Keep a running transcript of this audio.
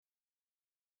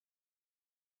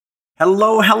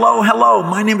Hello, hello, hello.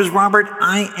 My name is Robert.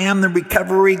 I am the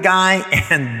recovery guy,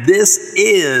 and this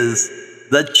is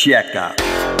the Checkup.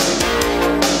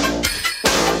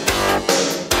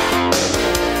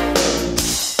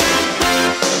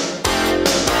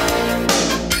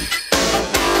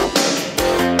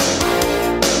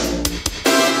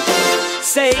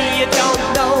 Say you don't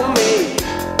know me,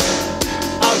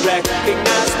 I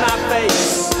recognize my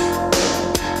face.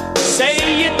 Say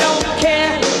you don't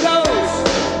care who goes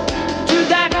to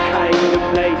that kind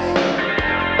of place.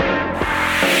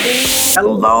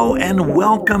 Hello and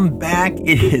welcome back.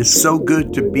 It is so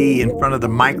good to be in front of the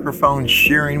microphone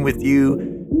sharing with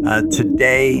you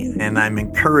today, and I'm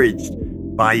encouraged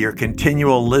by your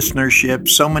continual listenership.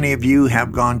 So many of you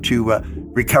have gone to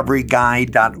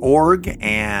recoveryguy.org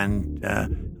and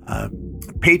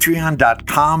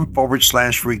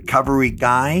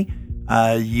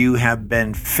patreon.com/recoveryguy. You have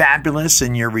been fabulous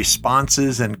in your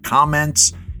responses and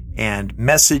comments and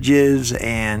messages,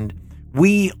 and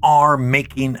we are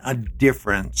making a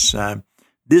difference.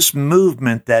 This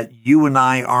movement that you and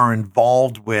I are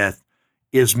involved with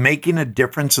is making a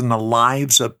difference in the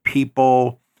lives of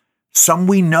people, some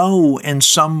we know and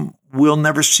some we'll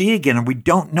never see again, and we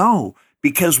don't know,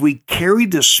 because we carry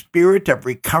the spirit of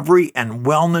recovery and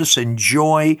wellness and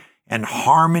joy and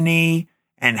harmony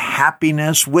and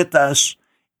happiness with us,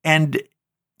 and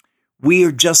we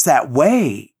are just that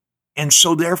way. And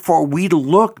so therefore we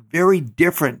look very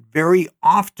different very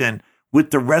often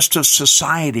with the rest of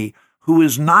society, who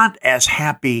is not as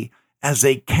happy as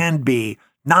they can be,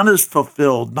 not as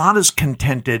fulfilled, not as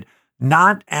contented,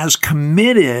 not as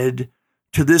committed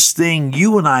to this thing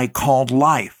you and I called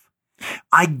life.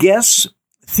 I guess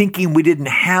thinking we didn't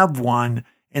have one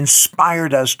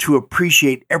inspired us to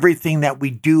appreciate everything that we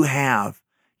do have.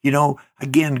 You know,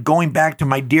 again, going back to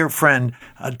my dear friend,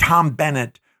 Tom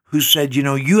Bennett, who said,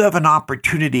 you have an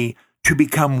opportunity to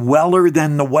become weller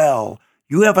than the well.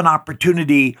 You have an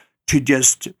opportunity to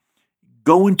just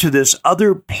go into this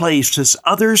other place, this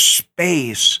other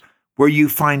space where you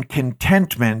find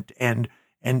contentment and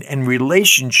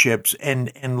relationships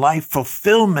and life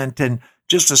fulfillment and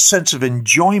just a sense of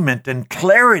enjoyment and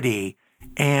clarity.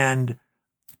 And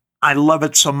I love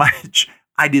it so much,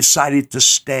 I decided to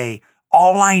stay.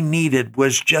 All I needed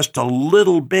was just a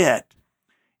little bit,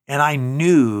 and I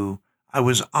knew I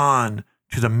was on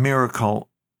to the miracle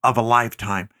of a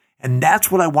lifetime. And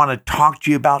that's what I want to talk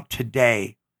to you about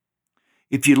today.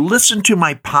 If you listen to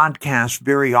my podcast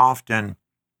very often,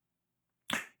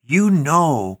 you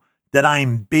know that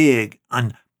I'm big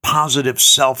on positive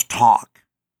self-talk.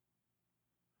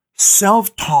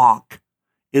 Self-talk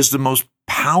is the most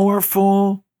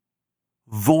powerful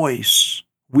voice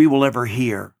we will ever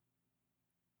hear.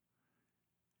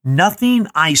 Nothing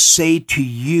I say to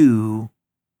you,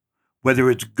 whether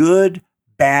it's good,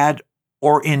 bad,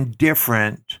 or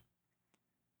indifferent,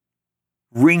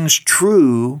 rings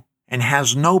true and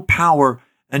has no power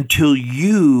until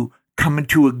you come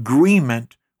into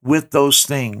agreement with those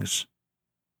things.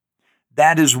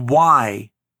 That is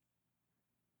why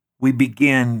we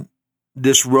begin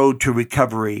this road to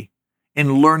recovery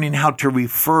in learning how to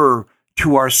refer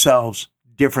to ourselves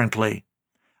differently.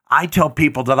 I tell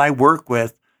people that I work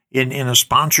with in a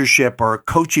sponsorship or a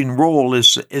coaching role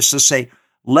is to say,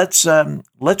 let's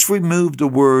remove the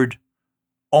word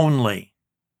only.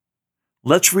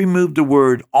 Let's remove the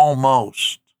word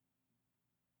almost.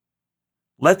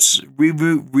 Let's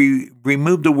remove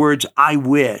the words I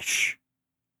wish.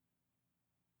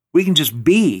 We can just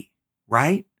be,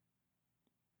 right?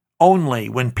 Only.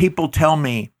 When people tell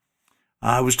me,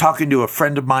 I was talking to a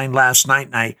friend of mine last night,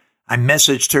 and I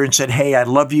messaged her and said, hey, I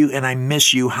love you and I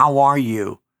miss you. How are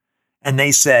you? And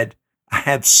they said, I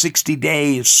have 60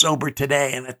 days sober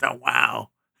today. And I thought,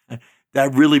 wow,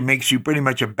 that really makes you pretty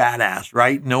much a badass,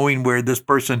 right? Knowing where this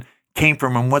person came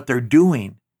from and what they're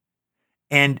doing.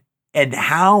 And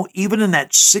how even in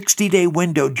that 60-day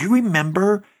window, do you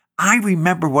remember? I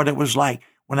remember what it was like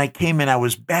when I came in. I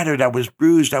was battered, I was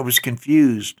bruised, I was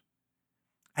confused.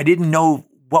 I didn't know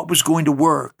what was going to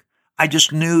work. I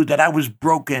just knew that I was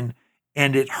broken,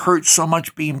 and it hurt so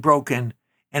much being broken.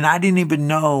 And I didn't even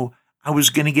know I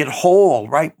was going to get whole,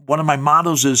 right? One of my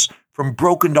mottos is from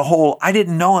broken to whole. I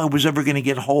didn't know I was ever going to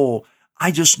get whole.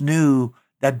 I just knew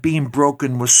that being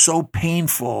broken was so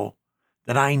painful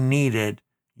that I needed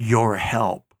your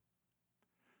help.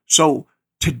 So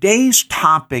today's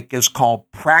topic is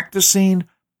called practicing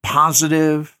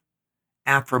positive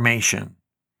affirmation.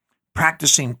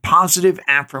 Practicing positive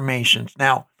affirmations.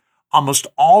 Now, almost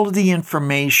all of the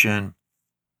information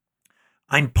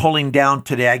I'm pulling down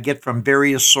today, I get from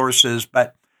various sources,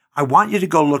 but I want you to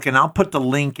go look, and I'll put the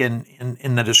link in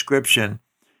the description.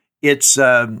 It's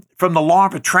from the law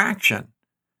of attraction.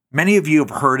 Many of you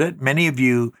have heard it. Many of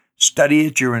you study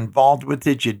it. You're involved with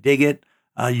it. You dig it.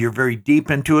 You're very deep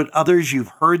into it. Others,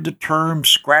 you've heard the term,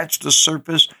 scratched the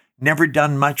surface, never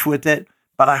done much with it.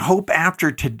 But I hope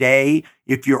after today,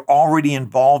 if you're already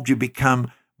involved, you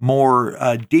become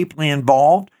more deeply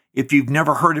involved. If you've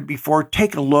never heard it before,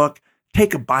 take a look,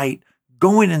 take a bite,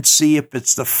 go in and see if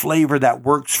it's the flavor that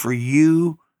works for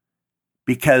you,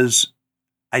 because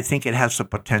I think it has the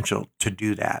potential to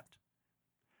do that.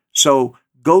 So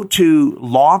go to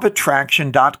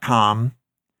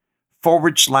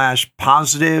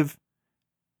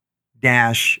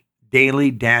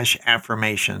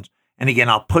lawofattraction.com/positive-daily-affirmations. And again,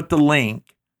 I'll put the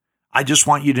link. I just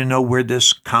want you to know where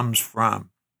this comes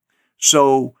from.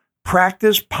 So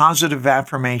practice positive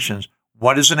affirmations.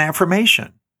 What is an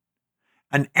affirmation?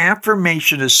 An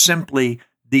affirmation is simply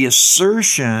the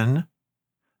assertion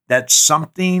that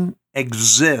something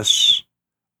exists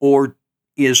or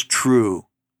is true.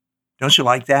 Don't you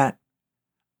like that?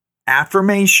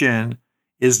 Affirmation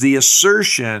is the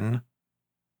assertion,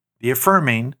 the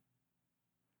affirming,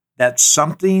 that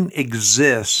something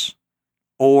exists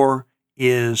or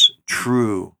is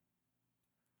true.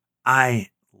 I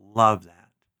love that.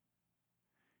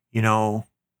 You know,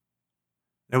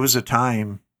 there was a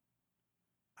time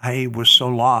I was so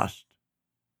lost.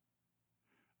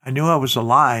 I knew I was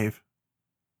alive,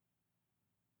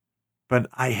 but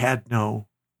I had no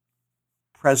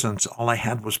presence. All I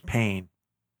had was pain.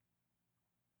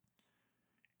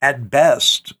 At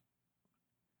best,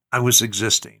 I was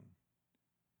existing,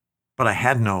 but I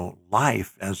had no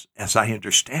life as I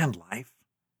understand life,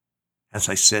 as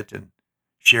I sit and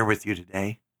share with you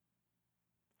today.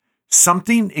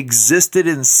 Something existed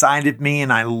inside of me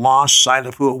and I lost sight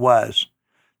of who it was.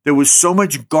 There was so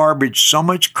much garbage, so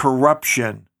much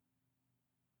corruption.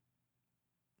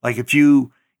 Like if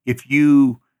you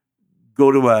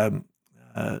go to a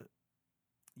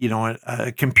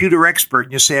computer expert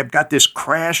and you say, I've got this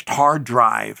crashed hard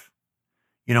drive.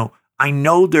 I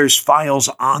know there's files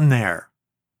on there.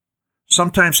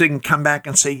 Sometimes they can come back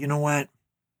and say, you know what?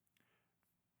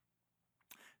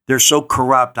 They're so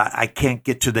corrupt, I can't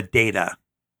get to the data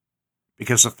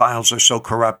because the files are so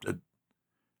corrupted,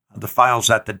 the files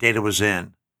that the data was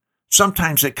in.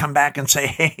 Sometimes they come back and say,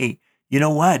 hey, you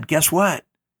know what? Guess what?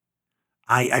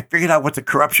 I figured out what the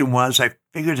corruption was. I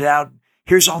figured it out.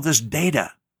 Here's all this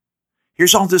data.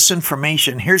 Here's all this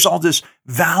information. Here's all this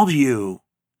value.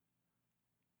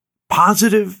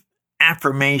 Positive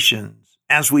affirmations,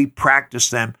 as we practice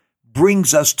them,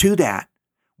 brings us to that.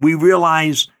 We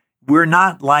realize we're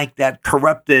not like that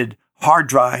corrupted hard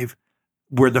drive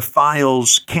where the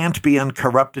files can't be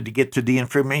uncorrupted to get to the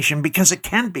information, because it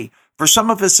can be. For some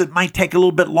of us, it might take a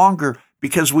little bit longer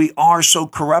because we are so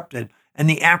corrupted. And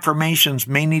the affirmations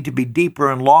may need to be deeper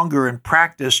and longer and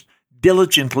practiced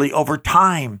diligently over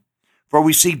time, for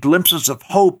we see glimpses of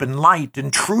hope and light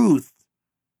and truth,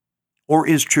 or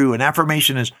is true. An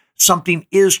affirmation is something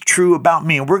is true about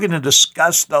me, and we're going to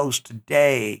discuss those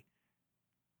today.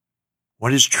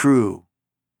 What is true?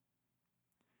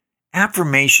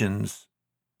 Affirmations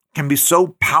can be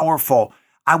so powerful.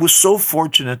 I was so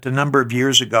fortunate a number of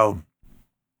years ago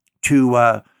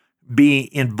to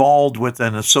be involved with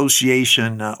an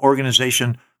association,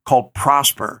 organization called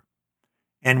Prosper.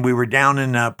 And we were down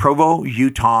in Provo,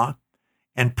 Utah.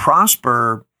 And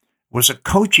Prosper was a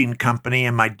coaching company.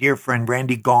 And my dear friend,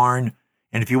 Randy Garn,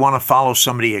 and if you want to follow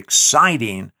somebody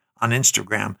exciting on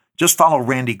Instagram, just follow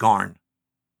Randy Garn,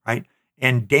 right?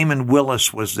 And Damon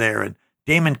Willis was there, and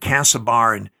Damon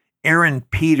Casabar, and Aaron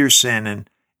Peterson,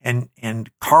 and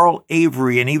Carl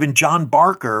Avery, and even John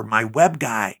Barker, my web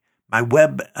guy, my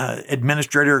web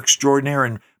administrator extraordinaire,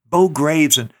 and Bo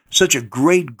Graves, and such a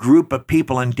great group of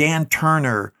people, and Dan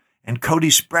Turner, and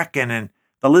Cody Sprecken, and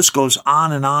the list goes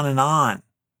on and on and on.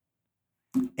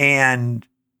 And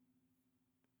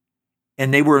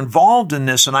they were involved in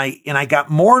this, and I got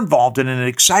more involved in it, and it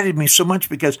excited me so much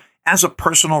because as a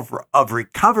person of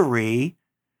recovery,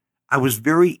 I was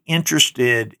very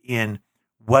interested in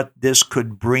what this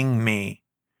could bring me.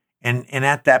 And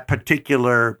at that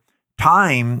particular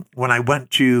time, when I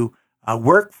went to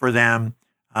work for them,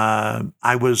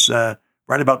 I was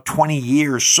right about 20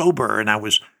 years sober, and I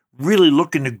was really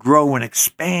looking to grow and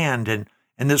expand, and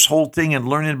this whole thing and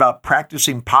learning about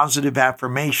practicing positive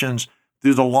affirmations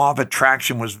through the law of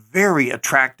attraction was very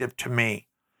attractive to me.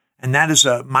 And that is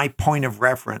my point of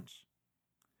reference.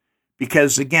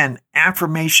 Because again,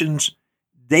 affirmations,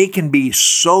 they can be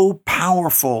so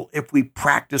powerful if we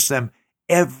practice them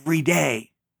every day.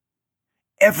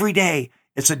 Every day.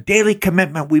 It's a daily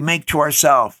commitment we make to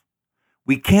ourselves.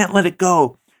 We can't let it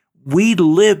go. we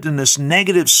lived in this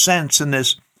negative sense, in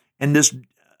this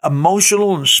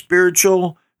emotional and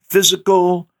spiritual,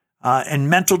 physical, and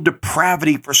mental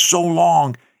depravity for so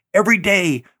long. Every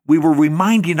day we were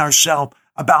reminding ourselves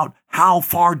about how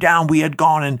far down we had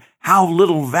gone and how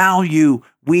little value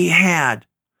we had.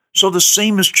 So the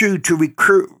same is true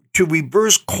to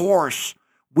reverse course.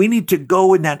 We need to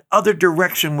go in that other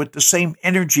direction with the same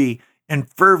energy and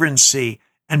fervency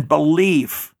and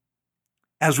belief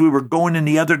as we were going in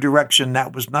the other direction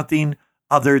that was nothing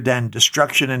other than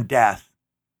destruction and death.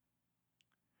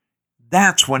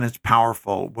 That's when it's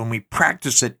powerful, when we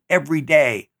practice it every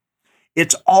day.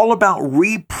 It's all about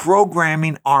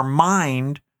reprogramming our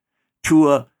mind to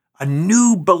a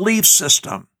new belief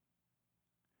system.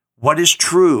 What is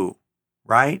true,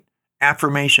 right?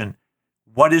 Affirmation.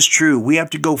 What is true? We have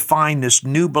to go find this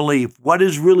new belief. What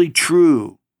is really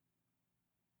true?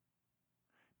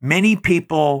 Many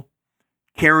people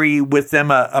carry with them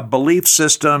a belief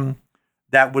system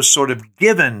that was sort of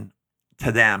given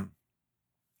to them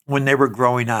when they were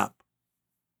growing up.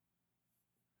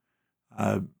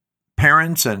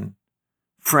 Parents and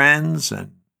friends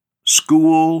and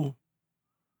school,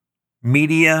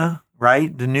 media,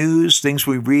 right? The news, things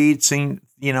we read, seen,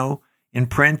 in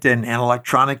print and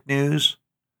electronic news.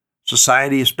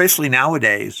 Society, especially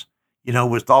nowadays,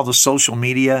 with all the social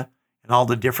media and all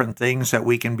the different things that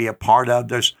we can be a part of.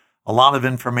 There's a lot of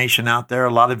information out there,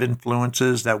 a lot of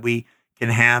influences that we can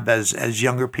have as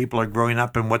younger people are growing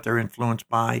up and what they're influenced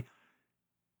by.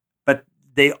 But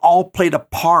they all played a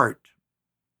part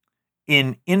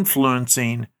in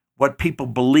influencing what people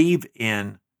believe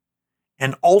in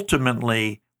and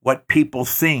ultimately what people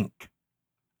think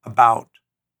about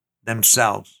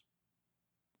themselves.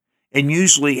 And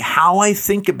usually how I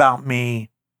think about me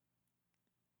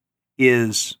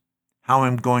is how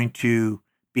I'm going to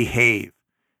behave.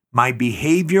 My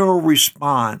behavioral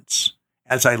response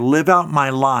as I live out my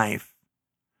life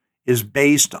is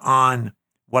based on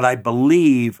what I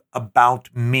believe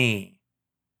about me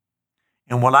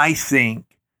and what I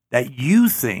think that you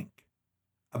think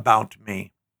about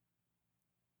me.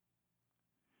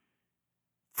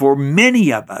 For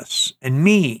many of us, and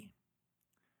me,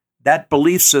 that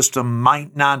belief system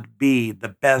might not be the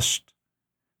best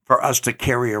for us to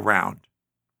carry around.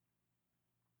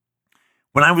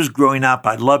 When I was growing up,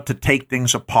 I loved to take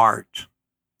things apart.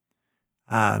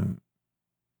 And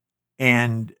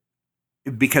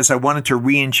because I wanted to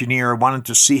re-engineer, I wanted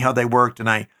to see how they worked, and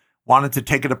I wanted to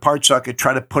take it apart so I could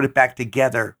try to put it back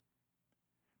together.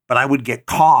 But I would get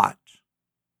caught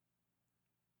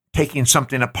taking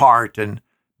something apart and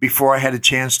before I had a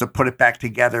chance to put it back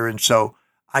together. And so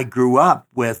I grew up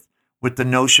with the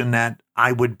notion that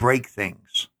I would break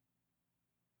things.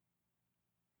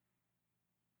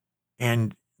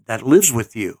 And that lives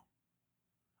with you.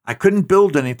 I couldn't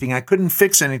build anything. I couldn't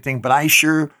fix anything, but I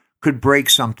sure could break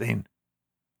something.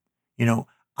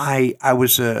 I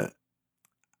was a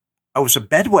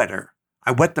bedwetter.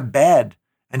 I wet the bed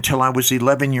until I was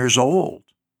 11 years old.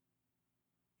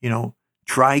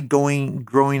 Try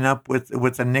growing up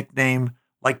with a nickname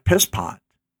like Piss Pot.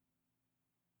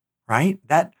 Right?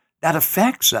 That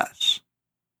affects us.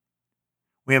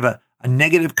 We have a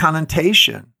negative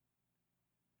connotation.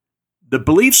 The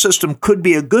belief system could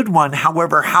be a good one.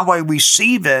 However, how I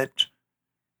receive it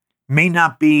may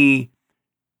not be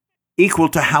equal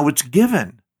to how it's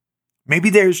given. Maybe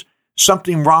there's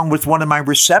something wrong with one of my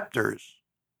receptors.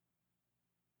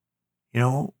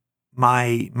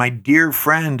 My dear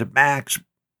friend, Max,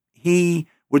 he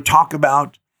would talk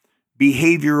about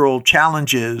behavioral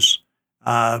challenges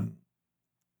as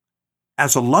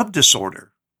a love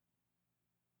disorder.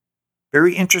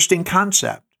 Very interesting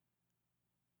concept.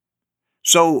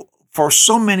 So for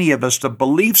so many of us, the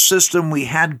belief system we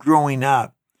had growing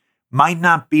up might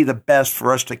not be the best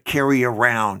for us to carry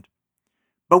around,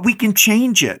 but we can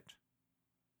change it.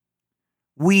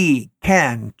 We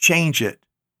can change it.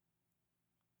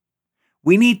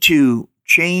 We need to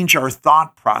change our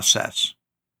thought process.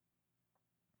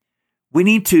 We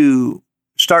need to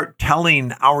start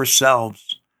telling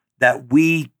ourselves that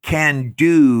we can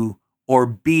do or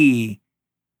be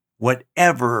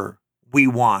whatever we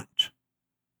want.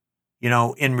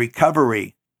 In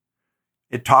recovery,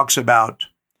 it talks about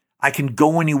I can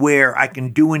go anywhere, I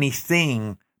can do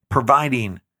anything,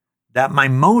 providing that my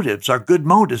motives are good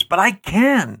motives, but I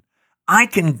can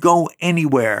go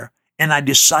anywhere, and I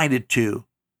decided to.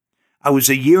 I was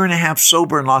a year and a half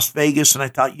sober in Las Vegas, and I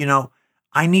thought,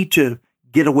 I need to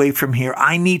get away from here.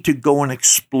 I need to go and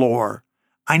explore.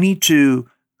 I need to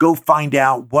go find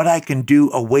out what I can do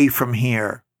away from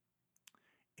here.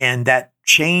 And that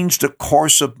changed the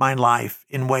course of my life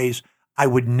in ways I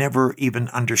would never even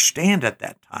understand at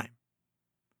that time.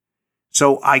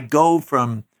 So I go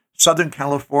from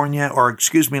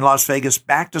Las Vegas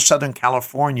back to Southern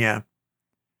California,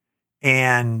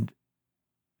 and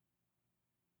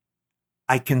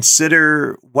I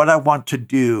consider what I want to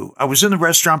do. I was in the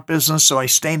restaurant business, so I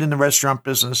stayed in the restaurant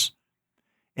business,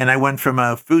 and I went from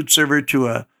a food server to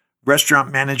a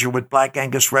restaurant manager with Black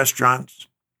Angus Restaurants.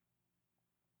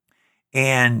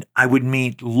 And I would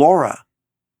meet Laura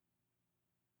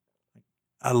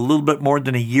a little bit more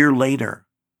than a year later,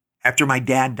 after my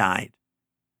dad died.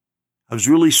 I was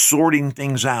really sorting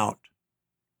things out.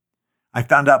 I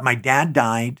found out my dad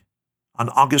died on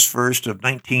August 1st of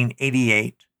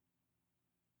 1988.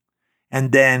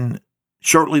 And then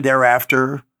shortly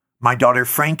thereafter, my daughter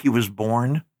Frankie was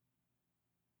born.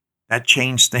 That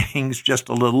changed things just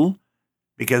a little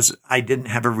because I didn't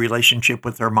have a relationship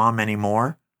with her mom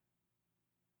anymore.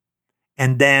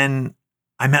 And then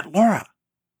I met Laura.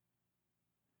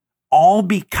 All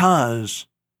because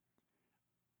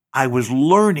I was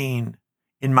learning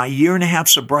in my 1.5 year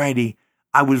sobriety,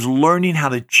 I was learning how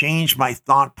to change my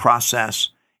thought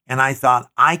process. And I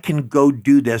thought, I can go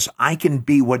do this. I can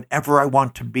be whatever I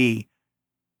want to be.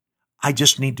 I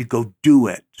just need to go do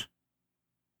it.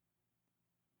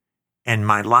 And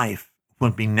my life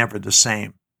would be never the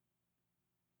same.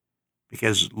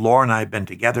 Because Laura and I have been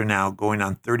together now going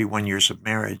on 31 years of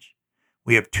marriage.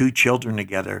 We have 2 children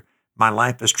together. My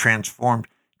life has transformed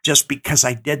just because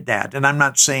I did that. And I'm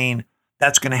not saying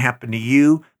that's going to happen to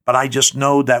you, but I just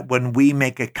know that when we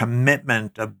make a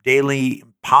commitment of daily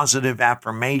positive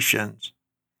affirmations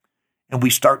and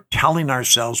we start telling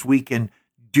ourselves we can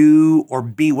do or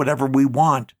be whatever we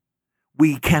want,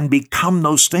 we can become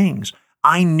those things.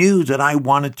 I knew that I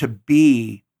wanted to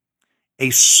be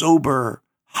a sober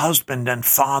husband and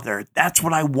father. That's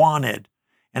what I wanted.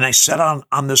 And I set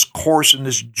on this course and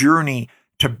this journey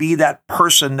to be that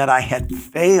person that I had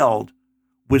failed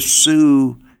with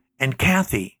Sue and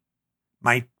Kathy,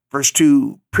 my first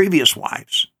 2 previous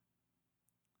wives.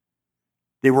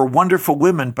 They were wonderful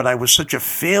women, but I was such a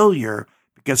failure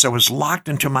because I was locked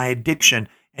into my addiction.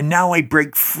 And now I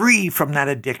break free from that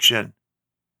addiction.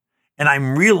 And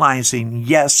I'm realizing,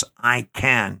 yes, I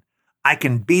can. I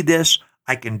can be this.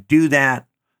 I can do that.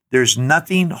 There's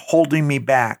nothing holding me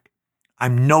back.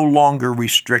 I'm no longer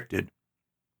restricted.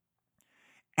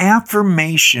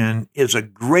 Affirmation is a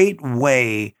great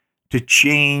way to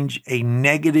change a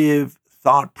negative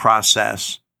thought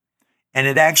process, and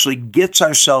it actually gets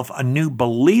ourselves a new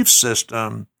belief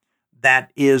system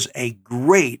that is a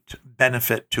great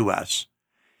benefit to us.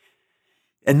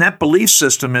 And that belief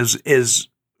system is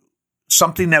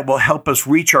something that will help us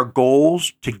reach our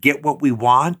goals, to get what we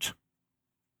want.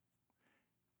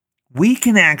 We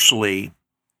can actually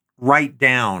write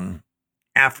down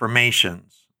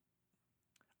affirmations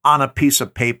on a piece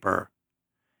of paper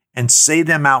and say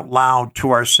them out loud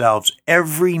to ourselves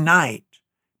every night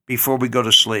before we go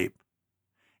to sleep.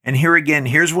 And here again,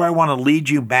 here's where I want to lead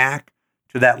you back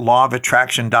to that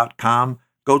lawofattraction.com.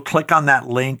 Go click on that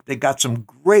link. They got some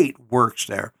great works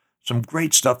there, some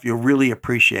great stuff you'll really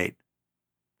appreciate.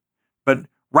 But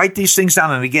write these things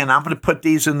down. And again, I'm going to put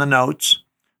these in the notes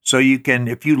so you can,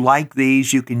 if you like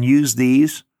these, you can use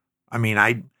these. I mean,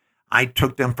 I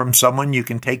took them from someone. You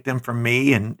can take them from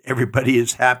me, and everybody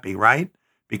is happy, right?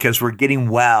 Because we're getting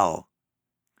well.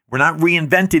 We're not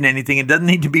reinventing anything. It doesn't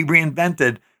need to be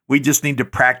reinvented. We just need to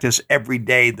practice every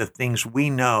day the things we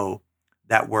know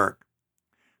that work.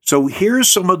 So here's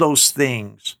some of those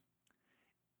things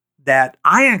that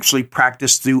I actually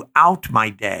practice throughout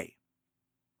my day.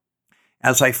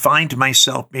 As I find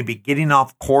myself maybe getting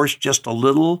off course just a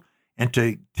little and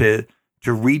to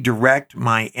redirect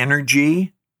my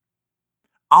energy,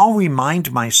 I'll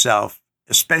remind myself,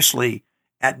 especially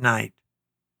at night.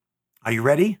 Are you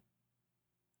ready?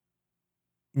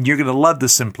 You're going to love the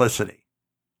simplicity.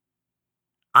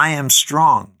 I am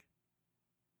strong.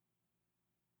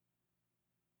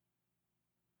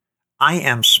 I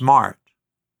am smart.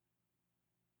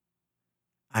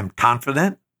 I'm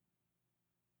confident.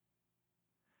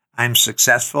 I'm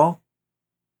successful.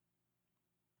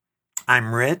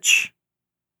 I'm rich.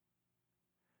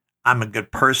 I'm a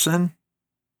good person.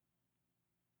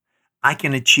 I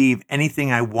can achieve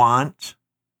anything I want.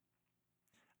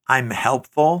 I'm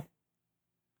helpful.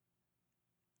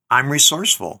 I'm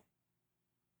resourceful.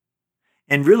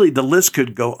 And really, the list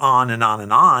could go on and on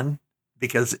and on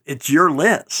because it's your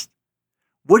list.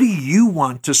 What do you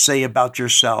want to say about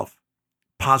yourself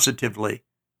positively?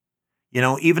 You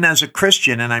know, even as a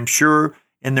Christian, and I'm sure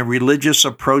in the religious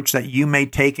approach that you may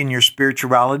take in your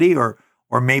spirituality, or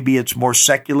maybe it's more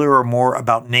secular or more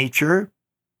about nature.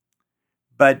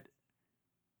 But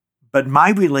But my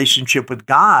relationship with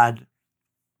God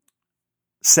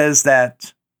says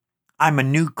that I'm a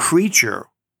new creature.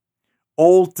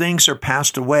 Old things are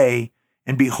passed away,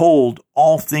 and behold,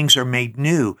 all things are made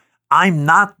new. I'm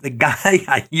not the guy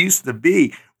I used to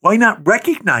be. Why not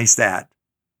recognize that?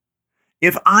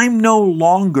 If I'm no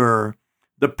longer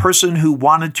the person who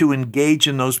wanted to engage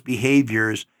in those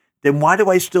behaviors, then why do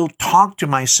I still talk to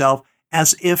myself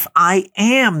as if I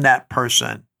am that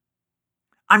person?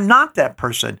 I'm not that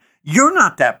person. You're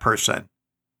not that person.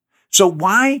 So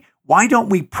why don't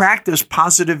we practice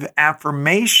positive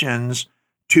affirmations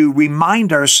to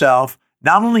remind ourselves,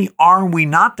 not only are we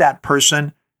not that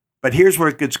person, but here's where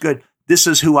it gets good. This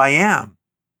is who I am.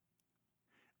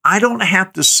 I don't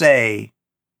have to say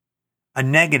a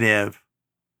negative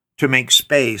to make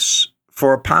space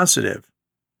for a positive.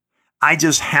 I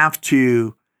just have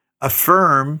to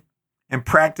affirm and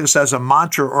practice as a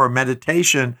mantra or a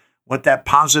meditation what that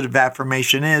positive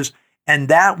affirmation is, and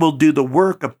that will do the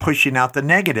work of pushing out the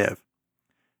negative.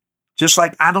 Just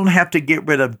like I don't have to get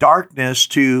rid of darkness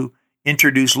to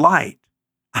introduce light.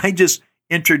 I just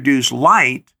introduce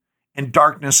light and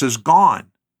darkness is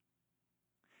gone.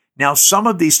 Now, some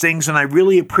of these things, and I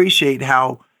really appreciate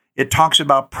how it talks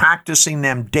about practicing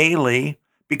them daily,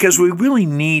 because we really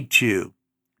need to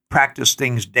practice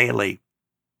things daily.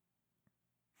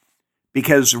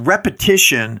 Because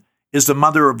repetition is the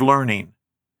mother of learning.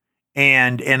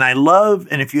 And I love,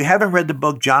 and if you haven't read the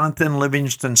book, Jonathan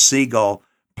Livingston Seagull,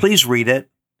 please read it.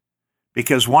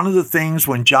 Because one of the things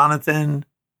when Jonathan,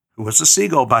 who was a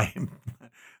seagull by him,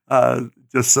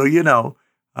 just so you know,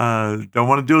 don't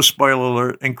want to do a spoiler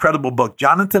alert, incredible book,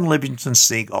 Jonathan Livingston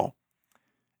Seagull.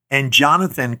 And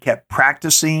Jonathan kept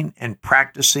practicing and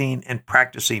practicing and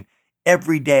practicing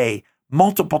every day,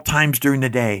 multiple times during the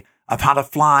day, of how to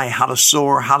fly, how to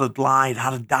soar, how to glide, how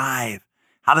to dive,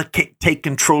 how to take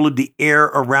control of the air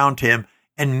around him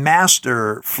and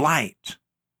master flight.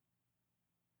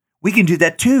 We can do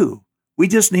that too. We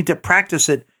just need to practice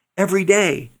it every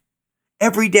day.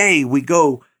 Every day we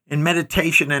go in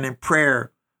meditation and in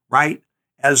prayer, right?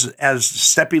 As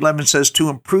step 11 says, to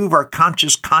improve our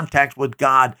conscious contact with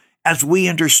God as we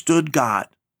understood God.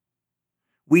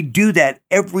 We do that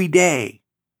every day.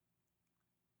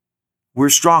 We're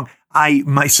strong.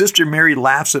 My sister Mary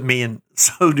laughs at me, and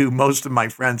so do most of my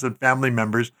friends and family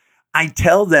members. I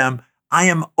tell them I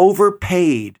am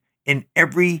overpaid in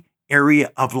every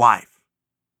area of life.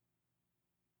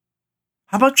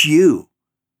 How about you?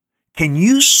 Can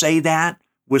you say that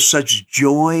with such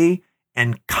joy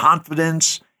and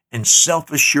confidence and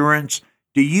self-assurance?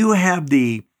 Do you have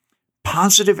the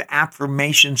positive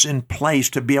affirmations in place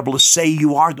to be able to say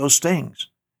you are those things?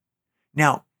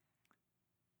 Now,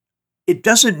 it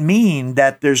doesn't mean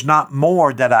that there's not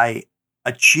more that I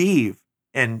achieve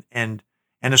and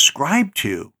ascribe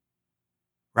to,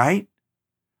 right?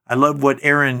 I love what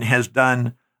Aaron has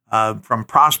done from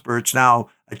Prosper. It's now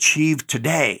achieve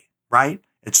today, right?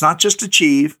 It's not just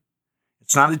achieve.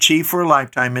 It's not achieve for a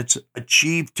lifetime. It's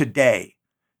achieve today.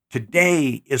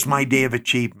 Today is my day of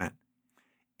achievement.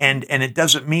 And it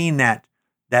doesn't mean that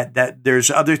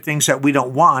there's other things that we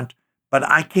don't want, but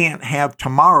I can't have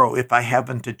tomorrow if I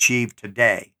haven't achieved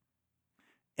today.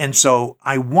 And so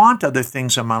I want other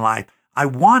things in my life. I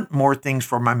want more things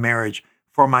for my marriage,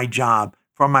 for my job,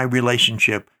 for my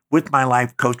relationship, with my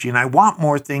life coaching. I want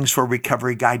more things for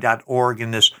recoveryguy.org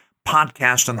and this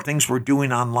podcast and things we're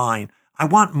doing online. I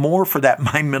want more for that.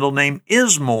 My middle name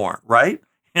is More, right?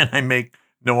 And I make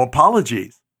no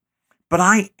apologies. But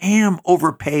I am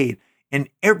overpaid in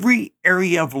every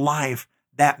area of life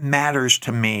that matters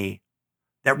to me,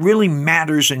 that really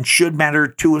matters and should matter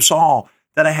to us all,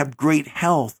 that I have great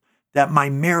health, that my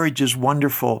marriage is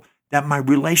wonderful, that my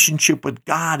relationship with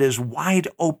God is wide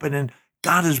open and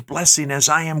God is blessing as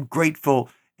I am grateful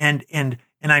and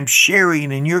I'm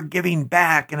sharing and you're giving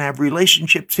back and I have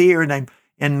relationships here and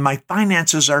my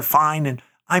finances are fine and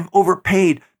I'm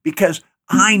overpaid because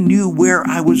I knew where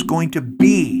I was going to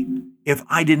be if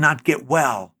I did not get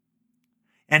well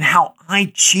and how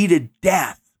I cheated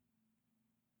death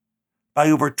by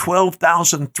over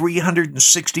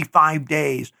 12,365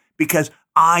 days because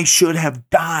I should have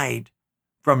died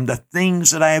from the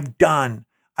things that I have done.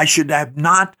 I should have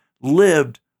not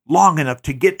lived long enough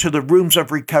to get to the rooms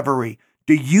of recovery.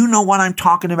 Do you know what I'm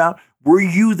talking about? Were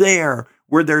you there?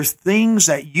 Where there's things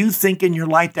that you think in your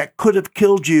life that could have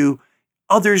killed you,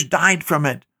 others died from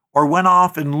it or went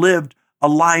off and lived a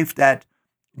life that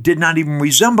did not even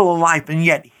resemble a life. And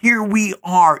yet here we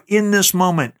are in this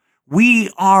moment. We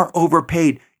are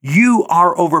overpaid. You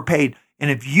are overpaid.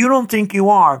 And if you don't think you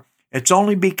are, it's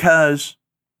only because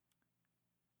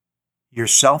you're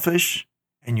selfish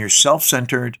and you're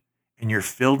self-centered and you're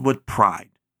filled with pride.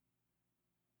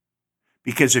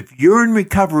 Because if you're in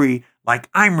recovery, like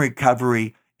I'm in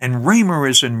recovery, and Raymer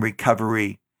is in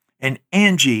recovery, and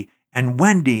Angie, and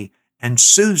Wendy, and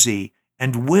Susie,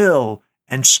 and Will,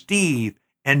 and Steve,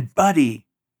 and Buddy,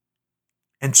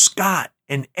 and Scott,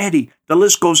 and Eddie, the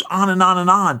list goes on and on and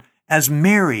on, as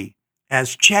Mary,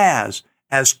 as Chaz,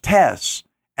 as Tess,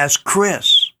 as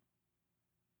Chris.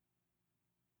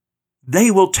 They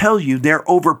will tell you they're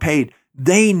overpaid.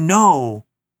 They know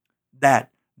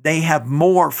that they have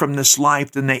more from this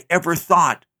life than they ever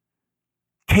thought.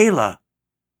 Kayla,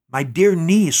 my dear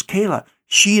niece, Kayla,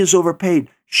 she is overpaid.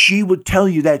 She would tell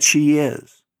you that she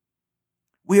is.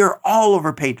 We are all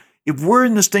overpaid. If we're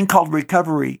in this thing called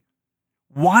recovery,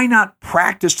 why not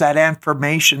practice that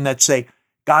affirmation that say,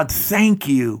 God, thank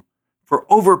you for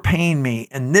overpaying me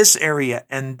in this area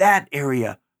and that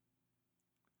area.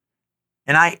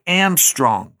 And I am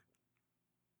strong.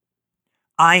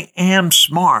 I am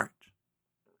smart.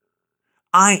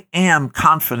 I am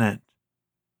confident.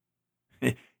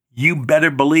 You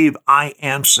better believe I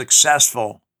am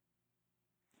successful.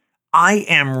 I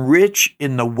am rich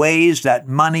in the ways that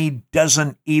money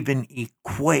doesn't even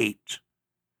equate.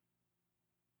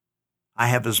 I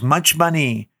have as much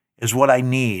money as what I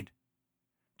need.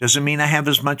 Doesn't mean I have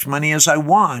as much money as I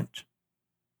want.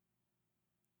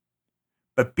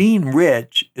 But being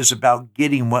rich is about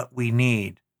getting what we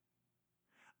need.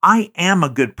 I am a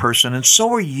good person, and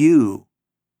so are you.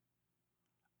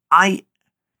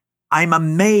 I'm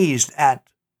amazed at,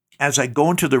 as I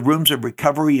go into the rooms of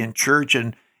recovery in church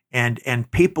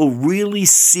and people really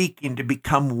seeking to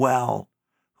become well,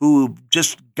 who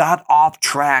just got off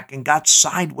track and got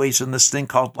sideways in this thing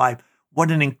called life.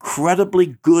 What an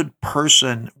incredibly good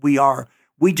person we are.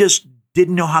 We just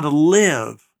didn't know how to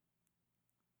live.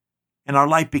 And our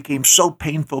life became so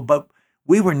painful, but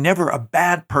we were never a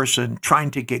bad person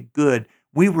trying to get good.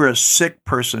 We were a sick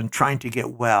person trying to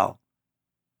get well.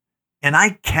 And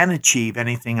I can achieve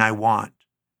anything I want.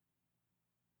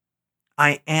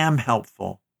 I am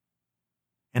helpful.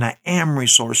 And I am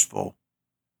resourceful.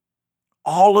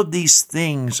 All of these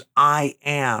things I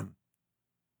am.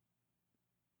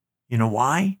 You know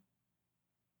why?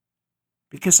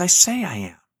 Because I say I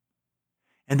am.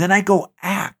 And then I go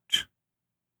act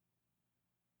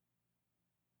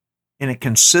in a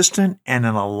consistent and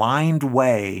an aligned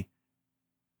way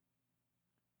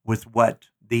with what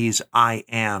these I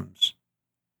ams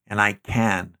and I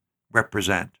can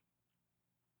represent.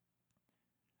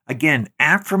 Again,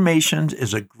 affirmations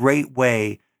is a great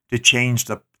way to change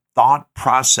the thought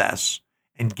process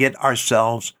and get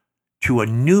ourselves to a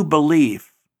new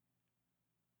belief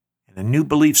and a new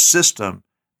belief system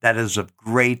that is of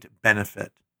great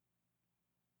benefit.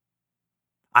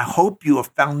 I hope you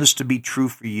have found this to be true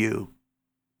for you.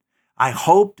 I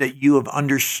hope that you have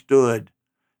understood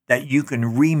that you can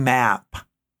remap.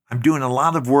 I'm doing a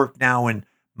lot of work now in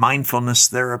mindfulness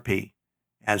therapy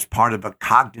as part of a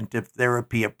cognitive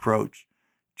therapy approach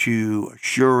to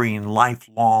assuring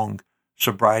lifelong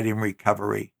sobriety and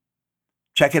recovery.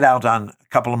 Check it out on a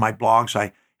couple of my blogs.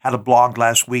 I had a blog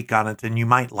last week on it, and you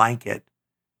might like it.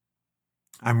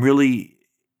 I'm really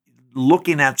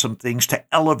looking at some things to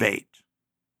elevate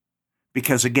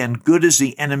because, again, good is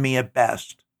the enemy at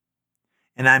best.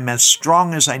 And I'm as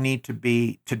strong as I need to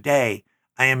be today.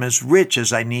 I am as rich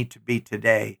as I need to be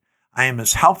today. I am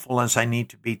as helpful as I need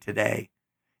to be today.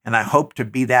 And I hope to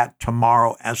be that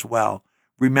tomorrow as well.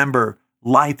 Remember,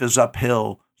 life is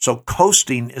uphill, so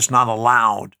coasting is not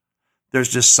allowed.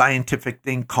 There's this scientific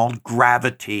thing called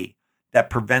gravity that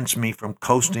prevents me from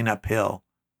coasting uphill.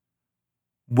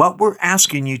 What we're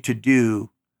asking you to do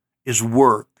is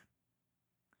work.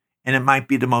 And it might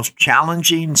be the most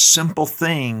challenging, simple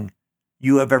thing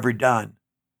you have ever done.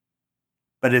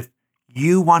 But if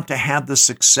you want to have the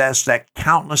success that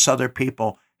countless other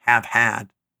people have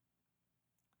had,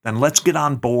 then let's get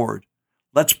on board.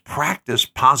 Let's practice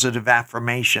positive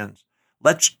affirmations.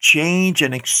 Let's change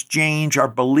and exchange our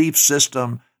belief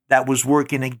system that was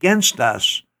working against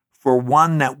us for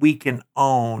one that we can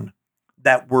own,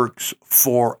 that works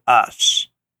for us.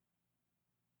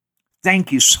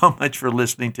 Thank you so much for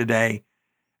listening today.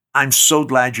 I'm so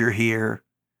glad you're here.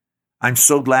 I'm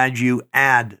so glad you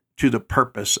add to the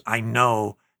purpose I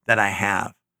know that I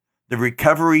have. The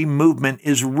recovery movement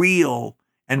is real,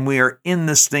 and we are in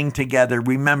this thing together.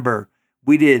 Remember,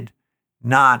 we did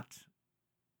not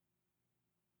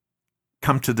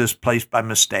come to this place by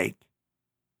mistake.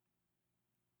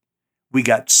 We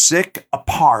got sick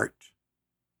apart,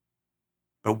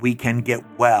 but we can get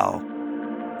well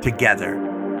together.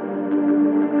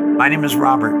 My name is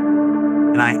Robert,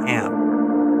 and I am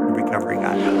the Recovery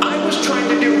Guy. I was trying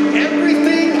to do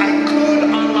everything